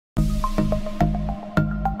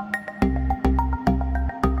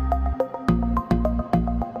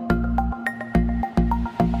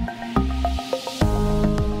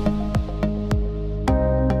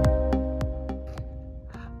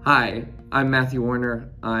Hi, I'm Matthew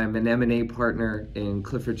Warner. I'm an M&A partner in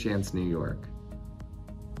Clifford Chance, New York.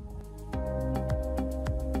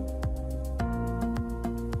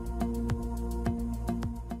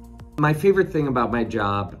 My favorite thing about my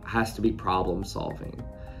job has to be problem solving.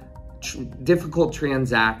 Difficult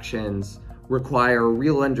transactions require a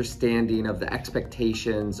real understanding of the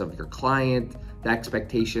expectations of your client, the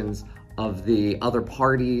expectations of the other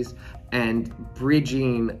parties, and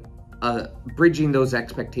bridging those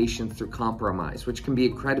expectations through compromise, which can be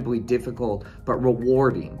incredibly difficult but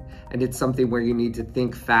rewarding. And it's something where you need to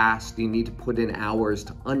think fast, you need to put in hours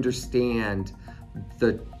to understand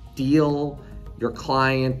the deal, your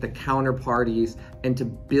client, the counterparties, and to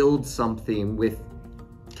build something with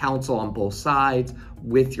counsel on both sides,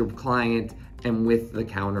 with your client, and with the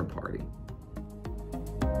counterparty.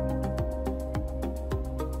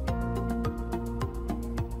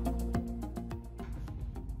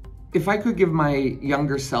 If I could give my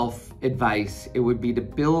younger self advice, it would be to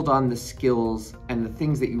build on the skills and the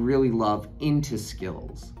things that you really love into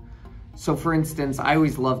skills. So for instance, I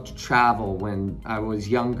always loved to travel when I was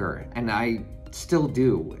younger, and I still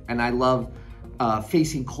do. And I love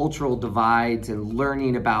facing cultural divides and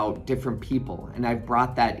learning about different people. And I've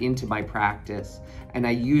brought that into my practice, and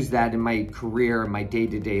I use that in my career and my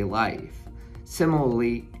day-to-day life.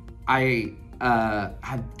 Similarly, I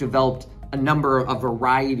have developed a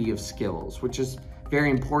variety of skills, which is very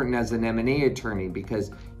important as an M&A attorney because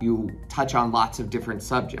you touch on lots of different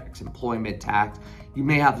subjects, employment, tax. You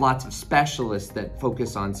may have lots of specialists that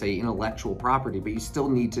focus on, say, intellectual property, but you still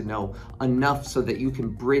need to know enough so that you can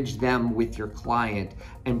bridge them with your client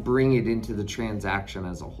and bring it into the transaction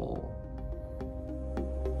as a whole.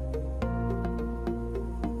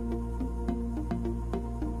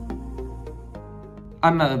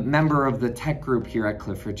 I'm a member of the tech group here at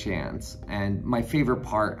Clifford Chance, and my favorite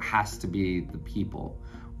part has to be the people.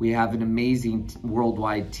 We have an amazing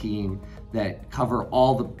worldwide team that cover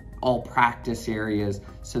all practice areas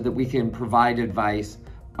so that we can provide advice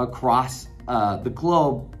across the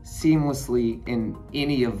globe seamlessly in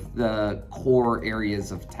any of the core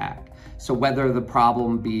areas of tech. So whether the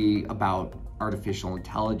problem be about artificial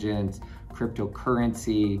intelligence,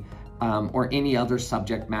 cryptocurrency, or any other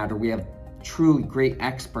subject matter, we have truly great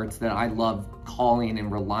experts that I love calling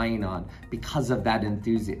and relying on because of that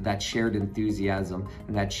shared enthusiasm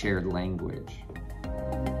and that shared language.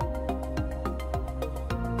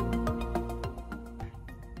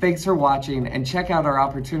 Thanks for watching, and check out our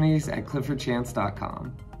opportunities at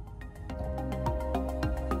cliffordchance.com.